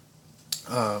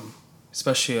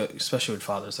 Especially with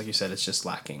fathers, like you said, it's just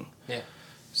lacking. Yeah.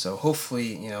 So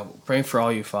hopefully, praying for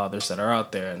all you fathers that are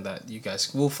out there, and that you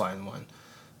guys will find one.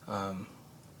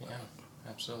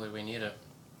 Absolutely, we need it.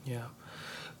 Yeah.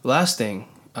 Last thing,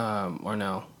 or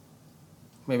no,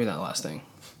 maybe not last thing.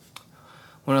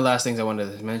 One of the last things I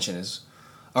wanted to mention is,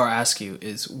 or ask you,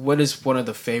 is what is one of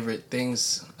the favorite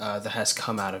things that has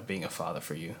come out of being a father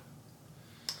for you?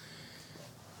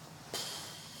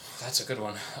 That's a good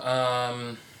one.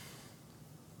 I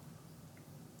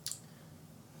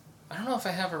don't know if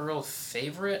I have a real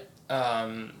favorite.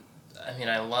 I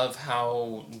love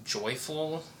how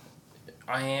joyful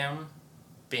I am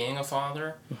being a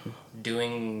father,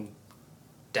 doing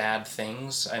dad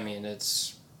things. I mean,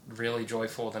 it's really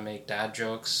joyful to make dad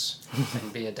jokes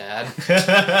and be a dad.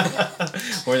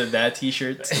 Wear the dad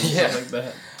t-shirts and stuff like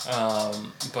that.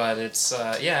 But it's,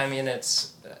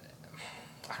 it's...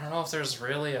 I don't know if there's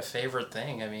really a favorite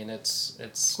thing. I mean, it's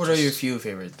What are your few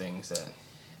favorite things that...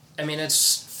 I mean,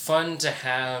 it's fun to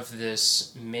have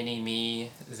this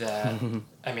mini-me that,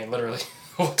 literally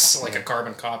looks like a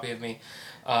carbon copy of me.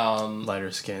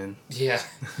 Lighter skin. Yeah.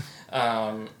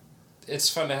 It's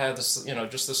fun to have this,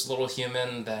 just this little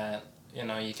human that,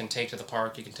 you can take to the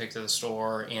park, you can take to the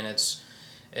store, and it's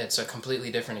a completely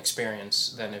different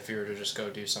experience than if you were to just go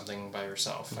do something by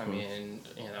yourself. I mean,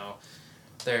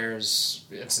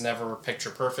 it's never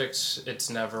picture perfect. It's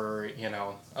never,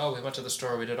 we went to the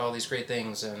store, we did all these great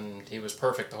things, and he was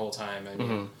perfect the whole time. I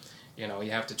mean, You know,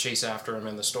 you have to chase after him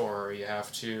in the store. You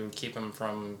have to keep him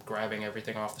from grabbing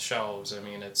everything off the shelves. I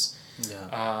mean, it's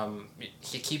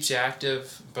he keeps you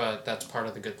active, but that's part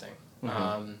of the good thing.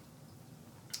 Mm-hmm.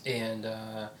 And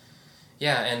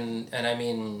I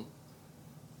mean,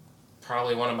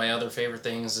 probably one of my other favorite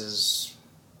things is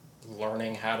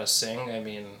learning how to sing. I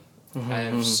mean, I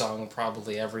have sung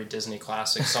probably every Disney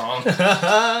classic song in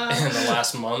the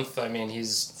last month. I mean,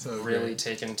 he's so really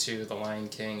taken to The Lion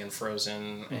King and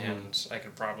Frozen, and I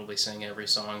could probably sing every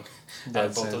song out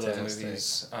of both of those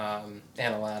movies, and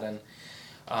Aladdin.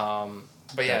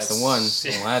 But yeah, that's the one,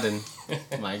 Aladdin,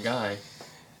 my guy.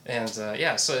 And so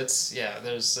it's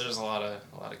there's a lot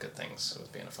of good things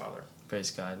with being a father. Praise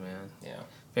God, man. Yeah.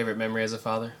 Favorite memory as a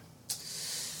father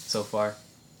so far?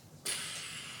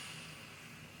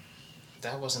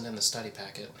 That wasn't in the study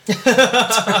packet.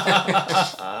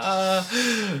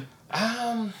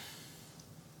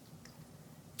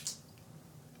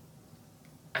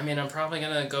 I mean, I'm probably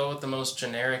gonna go with the most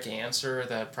generic answer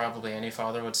that probably any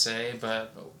father would say,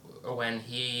 but when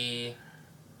he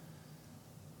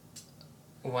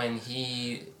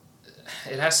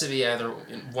it has to be either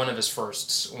one of his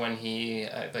firsts. When he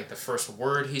like the first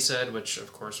word he said, which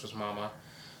of course was "mama."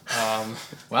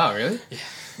 Wow, really? Yeah.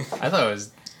 I thought it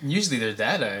was usually their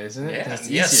dada, isn't it? Yeah,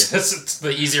 yes, it's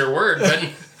the easier word, but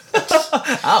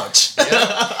ouch.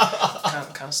 Yeah,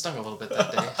 kind of stung a little bit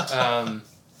that day.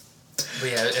 But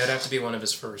yeah, it would have to be one of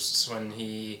his firsts when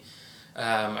he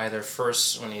either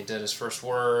when he did his first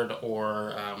word,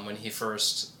 or when he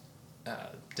first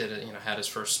did it. You know, had his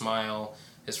first smile.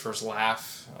 His first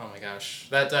laugh. Oh my gosh,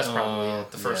 that's probably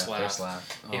it. The first laugh. First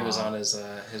laugh. He was on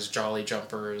his jolly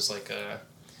jumper. It was like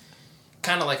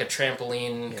kind of like a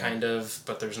trampoline, kind of,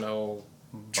 but there's no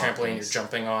trampoline you're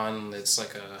jumping on. It's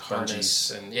like a harness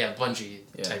and bungee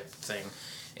type thing.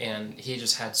 And he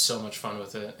just had so much fun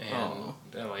with it. And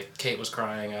like Kate was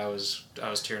crying, I was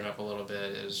tearing up a little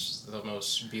bit. It was the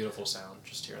most beautiful sound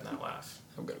just hearing that laugh.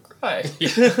 I'm gonna cry.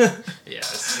 It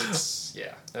was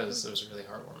really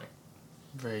heartwarming.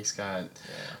 Praise God.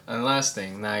 Yeah. And last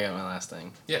thing, now I got my last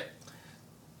thing. Yeah.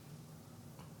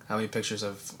 How many pictures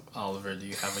of Oliver do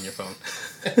you have on your phone?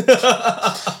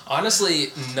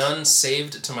 Honestly, none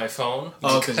saved to my phone.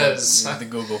 Because the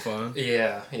Google phone.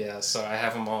 Yeah. So I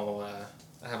have them all.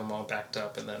 I have them all backed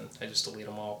up, and then I just delete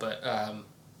them all. But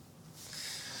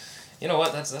you know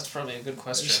what? That's probably a good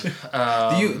question.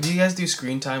 Do you guys do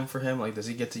screen time for him? Like, does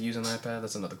he get to use an iPad?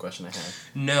 That's another question I had.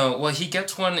 No. Well, he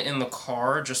gets one in the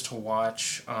car just to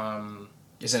watch.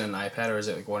 Is it an iPad or is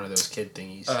it like one of those kid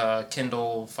thingies?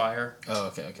 Kindle Fire. Oh,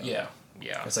 okay. Yeah.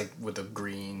 It's like with a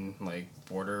green like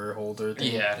border holder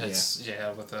thing.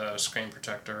 Yeah, with a screen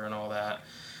protector and all that.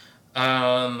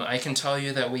 I can tell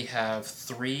you that we have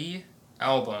 3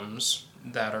 albums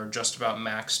that are just about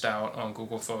maxed out on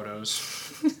Google Photos.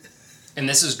 And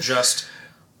this is just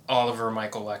Oliver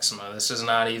Michael Lexima. This is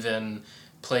not even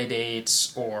play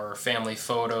dates or family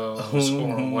photos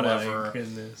or whatever. My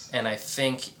goodness. And I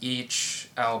think each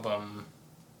album,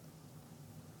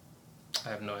 I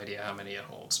have no idea how many it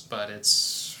holds, but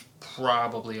it's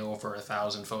probably over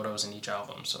 1,000 photos in each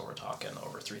album. So we're talking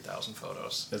over 3,000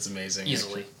 photos. That's amazing.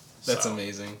 Easily. That's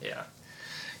amazing. Yeah.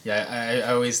 Yeah,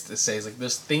 I always say it's like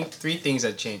there's 3 things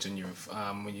that change when you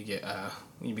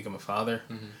become a father.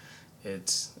 Mm-hmm.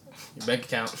 It's your bank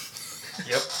account.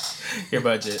 Yep. Your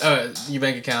budget. Your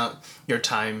bank account, your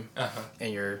time,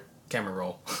 and your camera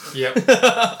roll. Yep.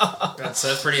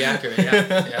 That's pretty accurate.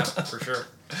 Yeah, for sure.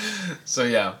 So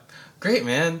yeah, great,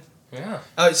 man. Yeah.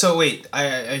 So wait,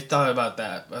 I thought about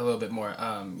that a little bit more.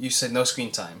 You said no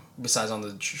screen time besides on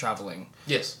the traveling.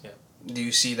 Yes. Yeah. Do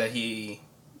you see that he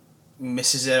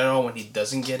misses it at all when he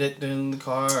doesn't get it in the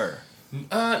car? Or?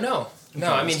 No.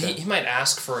 I mean, he might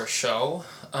ask for a show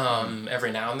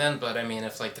every now and then, but I mean,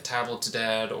 if like the tablet's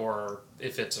dead or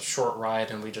if it's a short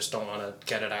ride and we just don't want to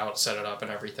get it out, set it up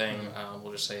and everything,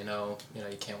 we'll just say no, you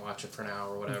can't watch it for now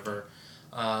or whatever.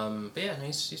 But yeah,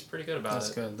 he's pretty good about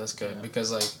it. That's good. Yeah.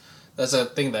 Because like, that's a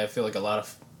thing that I feel like a lot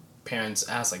of parents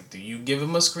ask, like, do you give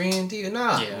him a screen? Do you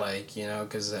not? Yeah. Like,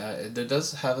 because there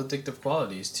does have addictive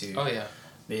qualities to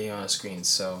being on a screen,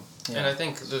 so... Yeah. And I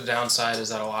think the downside is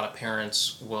that a lot of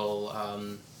parents will...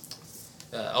 and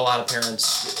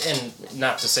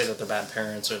not to say that they're bad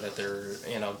parents or that they're,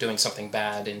 doing something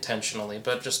bad intentionally,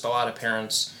 but just a lot of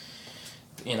parents,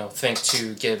 think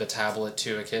to give a tablet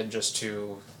to a kid just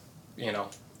to,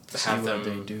 have them...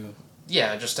 they do.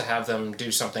 Yeah, just to have them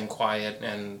do something quiet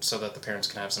and so that the parents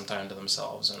can have some time to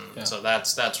themselves. And so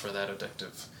that's where that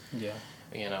addictive,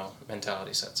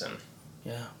 mentality sets in.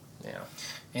 Yeah. Yeah.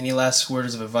 Any last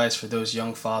words of advice for those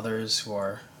young fathers who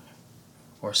are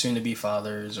soon to be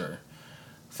fathers or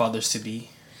fathers to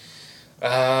be?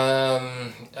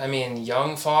 I mean,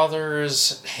 young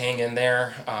fathers, hang in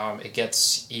there. It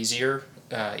gets easier.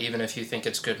 Even if you think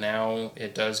it's good now,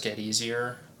 it does get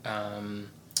easier. And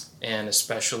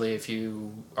especially if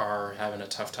you are having a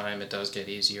tough time, it does get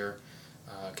easier.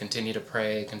 Continue to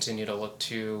pray. Continue to look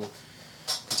to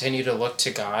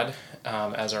God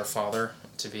as our Father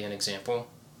to be an example.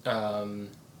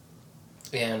 And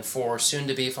for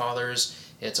soon-to-be fathers,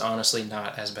 it's honestly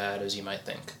not as bad as you might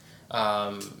think.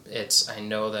 I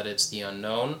know that it's the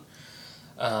unknown,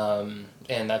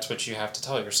 and that's what you have to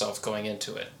tell yourself going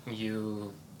into it.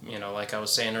 You know, like I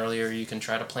was saying earlier, you can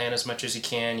try to plan as much as you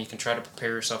can, you can try to prepare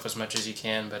yourself as much as you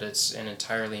can, but it's an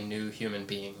entirely new human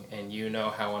being, and you know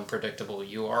how unpredictable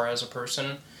you are as a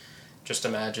person. Just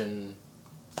imagine,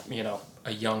 you know,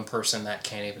 a young person that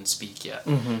can't even speak yet,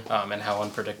 and how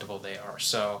unpredictable they are.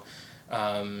 So,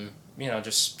 you know,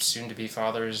 just soon-to-be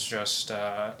fathers, just,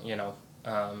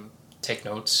 take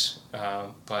notes,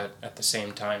 but at the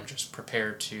same time, just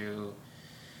prepare to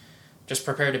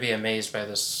be amazed by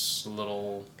this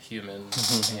little human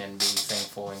and be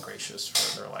thankful and gracious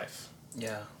for their life.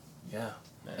 Yeah.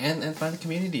 And find a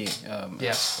community.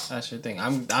 Yeah, that's your thing.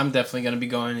 I'm definitely gonna be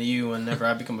going to you whenever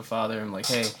I become a father. I'm like,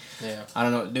 hey, I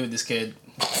don't know what to do with this kid.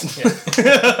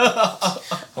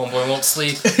 Homeboy won't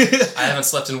sleep. I haven't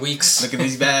slept in weeks. Look at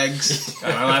these bags.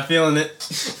 I'm not feeling it.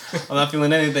 I'm not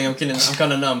feeling anything. I'm kidding. I'm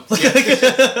kind of numb. Oh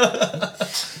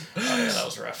yeah, that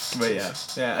was rough. But yeah,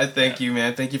 I thank you,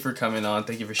 man. Thank you for coming on.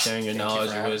 Thank you for sharing your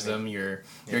knowledge, your wisdom, your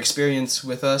experience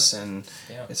with us, and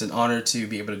it's an honor to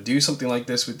be able to do something like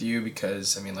this with you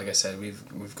because, I mean, like I said,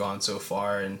 we've gone so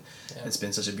far, and it's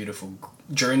been such a beautiful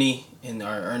journey in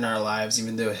our lives.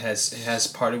 Even though it has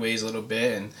parted ways a little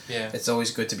bit, and it's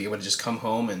always good to be able to just come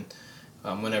home and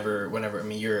whenever. I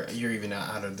mean, you're even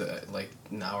out of the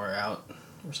an hour out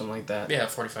or something like that. Yeah,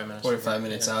 45 minutes. 45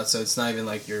 minutes out, so it's not even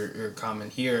like you're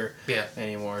common here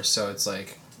anymore. So it's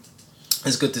like,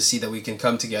 it's good to see that we can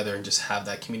come together and just have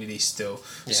that community still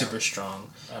super strong.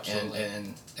 Absolutely.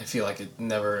 And I feel like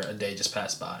never a day just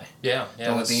passed by. Yeah. The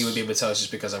only thing you would be able to tell is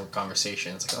just because of our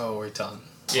conversation. It's like, oh, we're telling all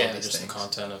these just things. the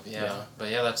content of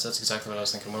But that's exactly what I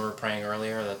was thinking when we were praying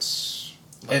earlier. That's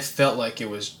it felt like it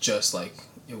was just like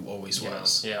it always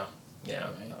was. Yeah. Yeah,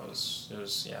 right. It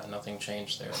was nothing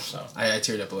changed there, so. I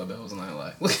teared up a little bit, I wasn't gonna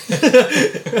lie.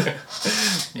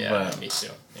 But, me too,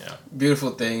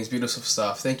 Beautiful things, beautiful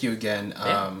stuff. Thank you again.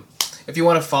 If you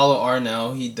want to follow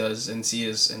Arnell, he does, and he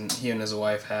and his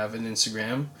wife have an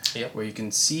Instagram where you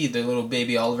can see their little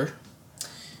baby Oliver.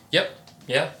 Yep.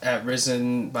 Yeah. At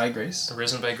Risen by Grace.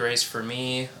 Risen by Grace for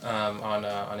me on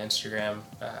Instagram,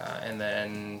 and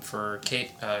then for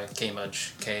Kate,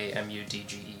 Kmudge,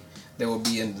 Kmudge. They will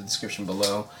be in the description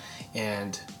below,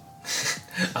 and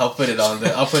I'll put it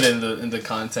in the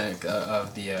content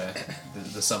of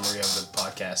the summary of the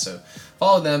podcast. So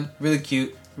follow them. Really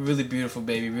cute, really beautiful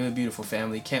baby, really beautiful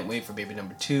family. Can't wait for baby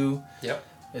number 2. Yep.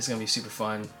 It's gonna be super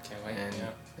fun. Can't wait.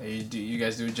 And you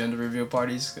guys do gender reveal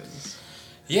parties? 'Cause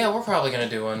yeah, we're probably gonna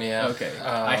do one. Yeah. Okay.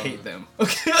 I hate them.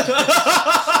 Okay.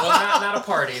 Well, not a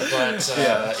party, but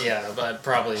but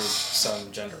probably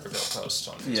some gender reveal post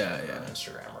on Facebook or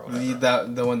Instagram or whatever.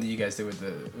 The one that you guys did with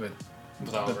the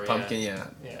pumpkin, yeah.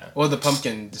 Well, the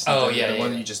pumpkin. The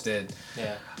one that you just did.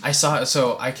 Yeah. I saw it,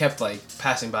 so I kept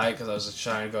passing by it because I was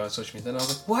trying to go on social media. Then I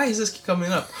was like, "Why is this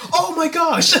coming up? Oh my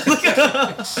gosh!"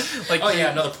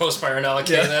 Another post by Arnell.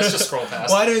 Okay, let's just scroll past.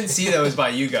 Well, I didn't see that it was by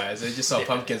you guys. I just saw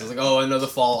pumpkins. I was like, "Oh, another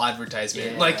fall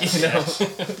advertisement."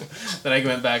 Then I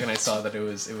went back and I saw that it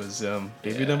was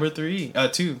baby number 2.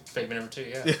 Baby number 2,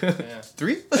 yeah.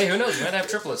 3? Hey, who knows? You might have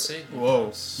triplets. See?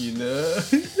 Whoa,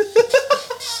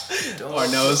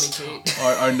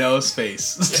 Arnell's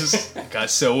face just got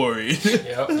so worried.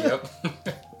 Yep.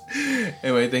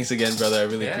 Anyway, thanks again, brother. I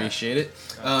really appreciate it.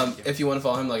 If you want to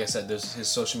follow him, like I said, there's his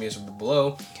social media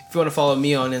below. If you want to follow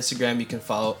me on Instagram, you can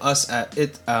follow us at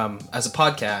it as a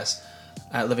podcast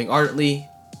at Living Ardently,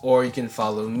 or you can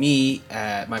follow me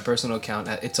at my personal account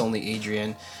at It's Only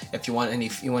Adrian. If you want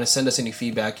to send us any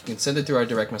feedback, you can send it through our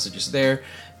direct messages there.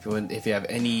 If you have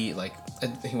any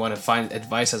if you want to find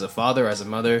advice as a father, as a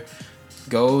mother,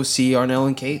 go see Arnell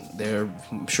and Kate.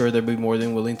 I'm sure they'll be more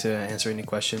than willing to answer any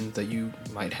questions that you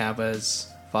might have as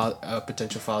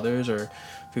potential fathers or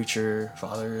future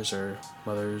fathers or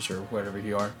mothers or whatever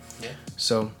you are. Yeah.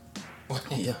 So.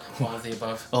 Yeah. All of the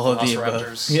above. All of the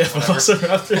above. Yeah,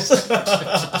 Velociraptors.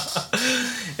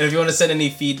 And if you want to send any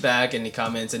feedback, any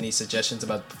comments, any suggestions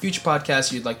about future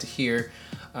podcasts you'd like to hear,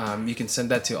 You can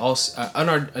send that to also on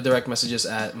our direct messages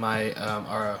at my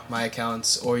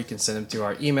accounts, or you can send them to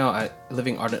our email at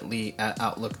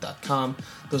livingardentley@outlook.com.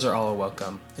 Those are all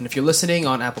welcome. And if you're listening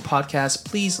on Apple Podcasts,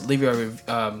 please leave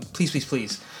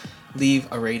please leave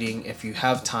a rating. If you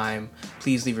have time,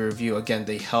 please leave a review. Again,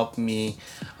 they help me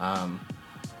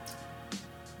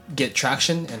get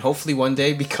traction and hopefully one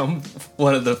day become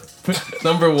one of the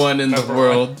number one in the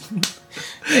world.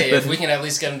 Hey, if we can at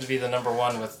least get him to be the number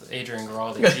one with Adrian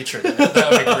Giraldi featured in it,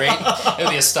 that would be great. It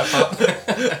would be a step up.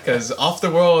 Because Off the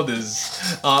World is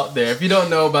out there. If you don't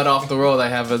know about Off the World, I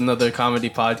have another comedy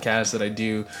podcast that I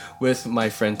do with my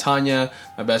friend Tanya,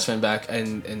 my best friend back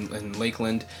in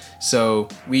Lakeland. So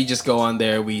we just go on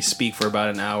there, we speak for about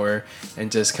an hour, and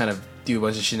just kind of do a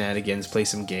bunch of shenanigans, play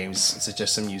some games,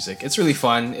 suggest some music. It's really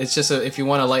fun. It's just if you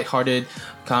want a lighthearted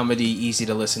comedy, easy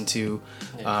to listen to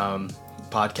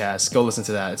podcast, go listen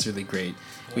to that. It's really great.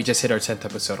 We just hit our 10th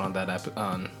episode on that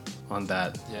on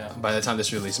that. Yeah. By the time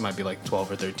this release, it might be like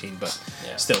 12 or 13, but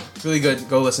still really good.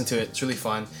 Go listen to it. It's really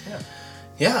fun.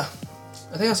 Yeah.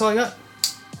 I think that's all I got.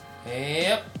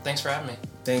 Yep. Thanks for having me.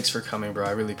 Thanks for coming, bro.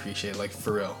 I really appreciate it. Like,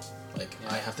 for real. Like,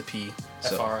 I have to pee.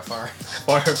 So. FR. Far.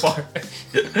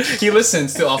 He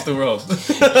listens to Off the World. Yep.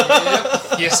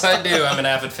 Yes, I do. I'm an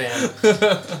avid fan.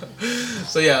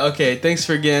 So yeah, okay. Thanks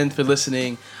again for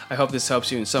listening. I hope this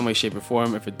helps you in some way, shape, or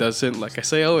form. If it doesn't, like I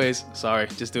say always, sorry,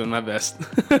 just doing my best.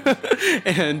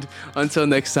 And until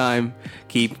next time,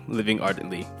 keep living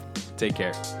ardently. Take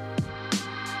care.